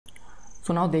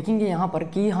So now देखेंगे यहाँ पर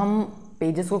कि हम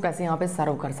पेजेस को कैसे यहाँ पे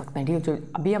सर्व कर सकते हैं। ठीक है, जो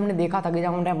अभी हमने देखा था कि जब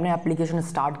हमने अपने एप्लीकेशन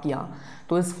स्टार्ट किया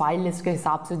तो इस फाइल लिस्ट के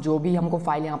हिसाब से जो भी हमको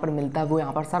फाइल यहाँ पर मिलता है वो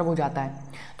यहाँ पर सर्व हो जाता है।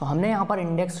 तो हमने यहाँ पर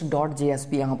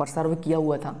index.jsp यहाँ पर सर्व किया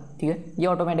हुआ था। ठीक है, ये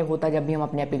ऑटोमेटिक होता है जब भी हम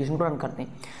अपने एप्लीकेशन को रन करते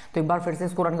हैं। तो एक बार फिर से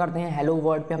इसको रन करते हैं। हेलो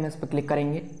वर्ड पे हम इस पर क्लिक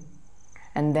करेंगे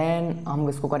एंड देन हम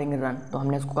इसको करेंगे रन। तो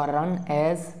हमने इसको कहा रन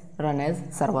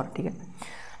एज सर्वर। ठीक है,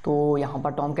 तो यहाँ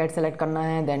पर टॉमकैट सेलेक्ट करना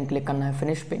है, देन क्लिक करना है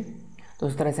फिनिश पे। तो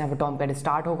इस तरह से यहाँ पर टॉमकैट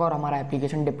स्टार्ट होगा और हमारा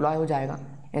एप्लीकेशन डिप्लॉय हो जाएगा।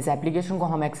 इस एप्लीकेशन को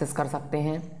हम एक्सेस कर सकते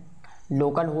हैं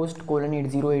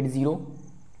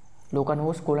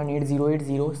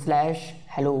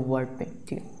localhost:8080/hello world पे।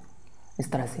 ठीक है,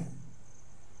 इस तरह से।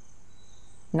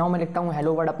 नाउ मैं लिखता हूँ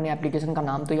हेलो वर्ड अपने एप्लीकेशन का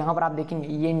नाम। तो यहाँ पर आप देखेंगे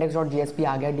ये index.jsp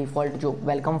आ गया डिफ़ॉल्ट, जो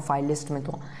वेलकम फाइल लिस्ट में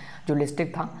तो जो लिस्टेड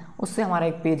था उससे हमारा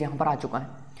एक पेज यहाँ पर आ चुका है।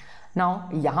 नाउ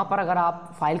यहाँ पर अगर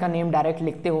आप फाइल का नेम डायरेक्ट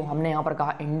लिखते हो, हमने यहाँ पर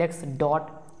कहा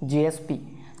index.jsp,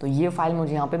 तो ये फाइल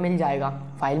मुझे यहाँ पे मिल जाएगा।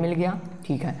 फाइल मिल गया।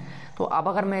 ठीक है, तो अब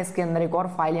अगर मैं इसके अंदर एक और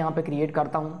फाइल यहाँ पे क्रिएट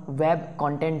करता हूँ, वेब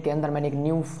कंटेंट के अंदर मैंने एक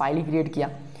न्यू फाइल ही क्रिएट किया।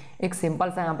 एक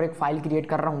सिंपल सा यहाँ पर एक फाइल क्रिएट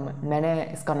कर रहा हूँ मैंने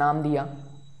इसका नाम दिया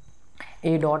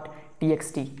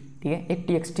a.txt। ठीक है, एक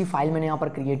txt फाइल मैंने यहाँ पर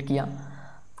क्रिएट किया।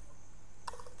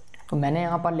 तो मैंने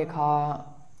यहाँ पर लिखा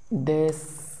दिस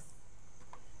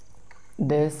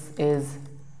इज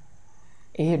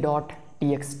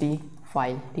a.txt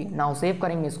फाइल। ठीक है, नाउ सेव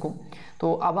करेंगे इसको।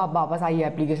 तो अब आप वापस आइए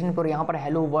एप्लीकेशन पर। यहाँ पर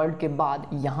हेलो वर्ल्ड के बाद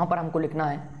यहाँ पर हमको लिखना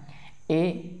है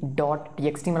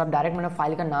a.txt, मतलब डायरेक्ट मैंने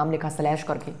फाइल का नाम लिखा स्लैश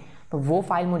करके, तो वो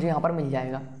फाइल मुझे यहाँ पर मिल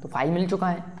जाएगा। तो फाइल मिल चुका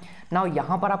है। नाउ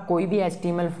यहाँ पर आप कोई भी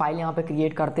HTML फाइल यहाँ पे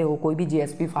क्रिएट करते हो, कोई भी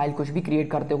JSP फाइल कुछ भी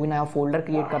क्रिएट करते हो, कोई नया फोल्डर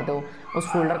क्रिएट करते हो, उस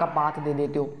फोल्डर का पाथ दे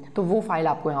देते हो, तो वो फाइल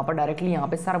आपको यहाँ पर डायरेक्टली यहाँ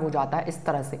पे सर्व हो जाता है इस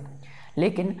तरह से।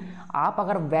 लेकिन आप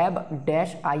अगर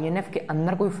web-inf के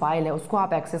अंदर कोई फाइल है उसको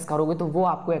आप एक्सेस करोगे तो वो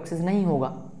आपको एक्सेस नहीं होगा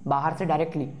बाहर से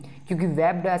डायरेक्टली, क्योंकि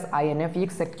web-inf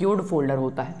एक सिक्योर्ड फोल्डर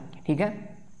होता है। ठीक है,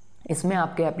 इसमें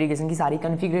आपके एप्लीकेशन की सारी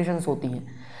कॉन्फ़िगरेशंस होती हैं।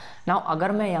 नाउ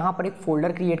अगर मैं यहाँ पर एक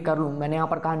फ़ोल्डर क्रिएट कर लूँ, मैंने यहाँ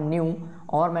पर कहा न्यू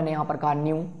और मैंने यहाँ पर कहा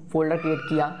न्यू फोल्डर क्रिएट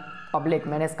किया पब्लिक,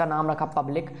 मैंने इसका नाम रखा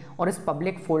पब्लिक, और इस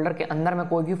पब्लिक फोल्डर के अंदर मैं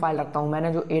कोई भी फाइल रखता हूँ,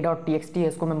 मैंने जो a.txt है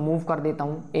इसको मैं मूव कर देता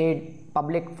हूँ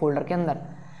पब्लिक फोल्डर के अंदर।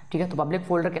 ठीक है, तो पब्लिक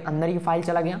फोल्डर के अंदर ये फाइल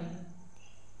चला गया।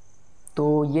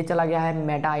 तो ये चला गया है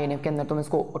मेटा INF के अंदर, तो मैं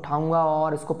इसको उठाऊंगा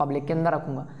और इसको पब्लिक के अंदर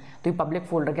रखूंगा, तो ये पब्लिक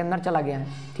फोल्डर के अंदर चला गया है।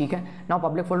 ठीक है, नाउ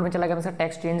पब्लिक फोल्डर में चला गया, मैं इसका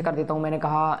टेक्स्ट चेंज कर देता हूँ, मैंने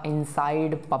कहा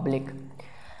इनसाइड पब्लिक।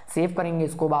 सेव करेंगे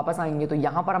इसको, वापस आएंगे तो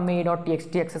यहाँ पर अब मैं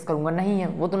a.txt एक्सेस करूँगा, नहीं है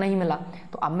वो तो नहीं मिला।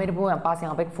 तो अब मेरे पास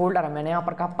यहाँ पर एक फोल्डर है, मैंने यहाँ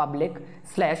पर कहा पब्लिक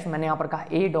 / मैंने यहाँ पर कहा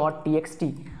a.txt।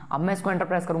 अब मैं इसको एंटर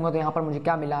प्रेस करूँगा तो यहाँ पर मुझे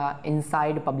क्या मिला,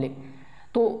 इनसाइड पब्लिक।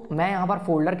 तो मैं यहाँ पर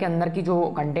फोल्डर के अंदर की जो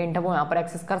कंटेंट है वो यहाँ पर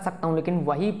एक्सेस कर सकता हूँ, लेकिन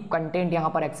वही कंटेंट यहाँ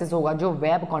पर एक्सेस होगा जो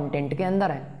वेब कंटेंट के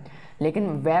अंदर है।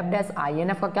 लेकिन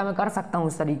web-inf का क्या मैं कर सकता हूँ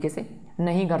इस तरीके से?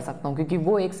 नहीं कर सकता हूँ, क्योंकि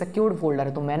वो एक सिक्योर्ड फोल्डर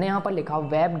है। तो मैंने यहाँ पर लिखा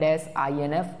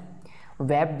web-inf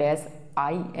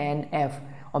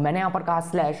और मैंने यहाँ पर कहा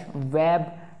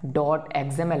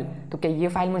 /web.xml। तो क्या ये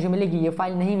फाइल मुझे मिलेगी? ये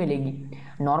फाइल नहीं मिलेगी।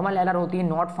 नॉर्मल एरर होती है,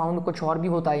 नॉट फाउंड, कुछ और भी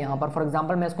होता है यहाँ पर। फॉर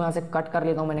एग्जाम्पल मैं इसको यहाँ से कट कर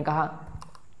लेता हूँ, मैंने कहा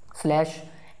 /a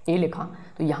लिखा,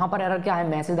 तो यहाँ पर एरर क्या है,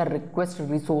 message the request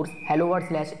resource hello word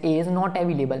 /a is not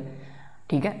available.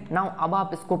 ठीक है, नाउ अब आप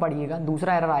इसको पढ़िएगा,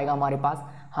 दूसरा एरर आएगा हमारे पास।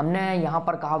 हमने यहाँ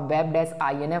पर कहा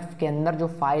web-inf के अंदर जो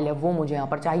फाइल है वो मुझे यहाँ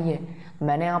पर चाहिए।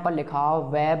 मैंने यहाँ पर लिखा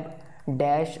web-inf/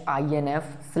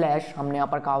 हमने यहाँ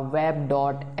पर कहा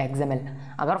web.xml।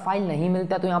 अगर फाइल नहीं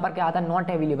मिलता है तो यहाँ पर क्या आता है,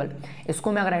 नॉट अवेलेबल।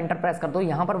 इसको मैं अगर एंटर प्रेस कर दूँ,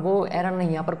 यहाँ पर वो एरर नहीं,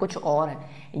 यहाँ पर कुछ और है।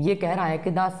 ये कह रहा है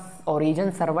कि the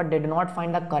origin server did not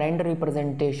find the current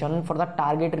representation for the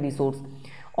target resource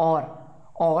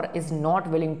और is not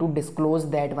willing to disclose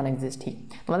that one exist ही।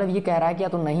 तो मतलब ये कह रहा है कि या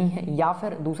तो नहीं है, या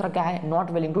फिर दूसरा क्या है,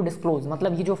 नॉट विलिंग टू डिस्क्लोज,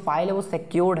 मतलब ये जो फाइल है वो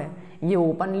सिक्योर्ड है, ये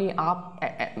ओपनली आप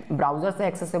ब्राउज़र से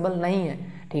एक्सेसिबल नहीं है।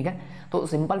 ठीक है, तो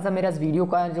सिंपल सा मेरा इस वीडियो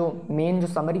का जो मेन जो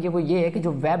समरी है वो ये है कि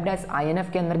जो web-inf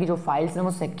के अंदर की जो फाइल्स हैं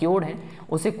वो सिक्योर्ड हैं,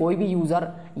 उसे कोई भी यूज़र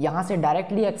यहाँ से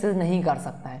डायरेक्टली एक्सेस नहीं कर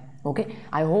सकता है। ओके,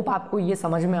 आई होप आपको ये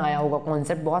समझ में आया होगा।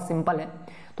 कॉन्सेप्ट बहुत सिंपल है।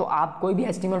 तो आप कोई भी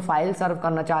HTML फाइल सर्व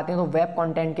करना चाहते हैं तो वेब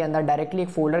कंटेंट के अंदर डायरेक्टली एक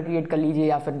फोल्डर क्रिएट कर लीजिए,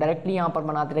 या फिर डायरेक्टली यहाँ पर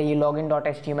बनाते रहिए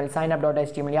login.html,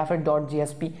 signup.html या फिर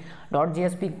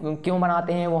 .jsp क्यों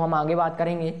बनाते हैं वो हम आगे बात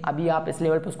करेंगे। अभी आप इस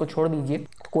लेवल पर उसको छोड़ दीजिए।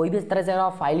 तो कोई भी इस तरह से अगर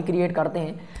आप फाइल क्रिएट करते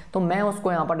हैं तो मैं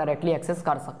उसको यहाँ पर डायरेक्टली एक्सेस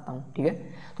कर सकता हूँ। ठीक है,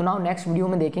 तो नाउ नेक्स्ट वीडियो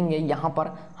में देखेंगे, यहाँ पर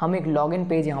हम एक लॉगिन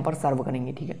पेज यहाँ पर सर्व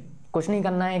करेंगे। ठीक है, कुछ नहीं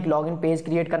करना है, एक लॉगिन पेज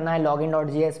क्रिएट करना है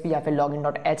login.jsp या फिर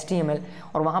login.html,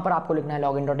 और वहाँ पर आपको लिखना है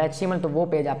login.html, तो वो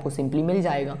पेज आपको सिंपली मिल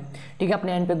जाएगा। ठीक है,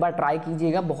 अपने एंड पे एक बार ट्राई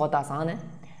कीजिएगा, बहुत आसान है।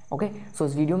 ओके, सो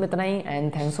इस वीडियो में इतना ही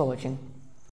एंड थैंक्स फॉर वॉचिंग।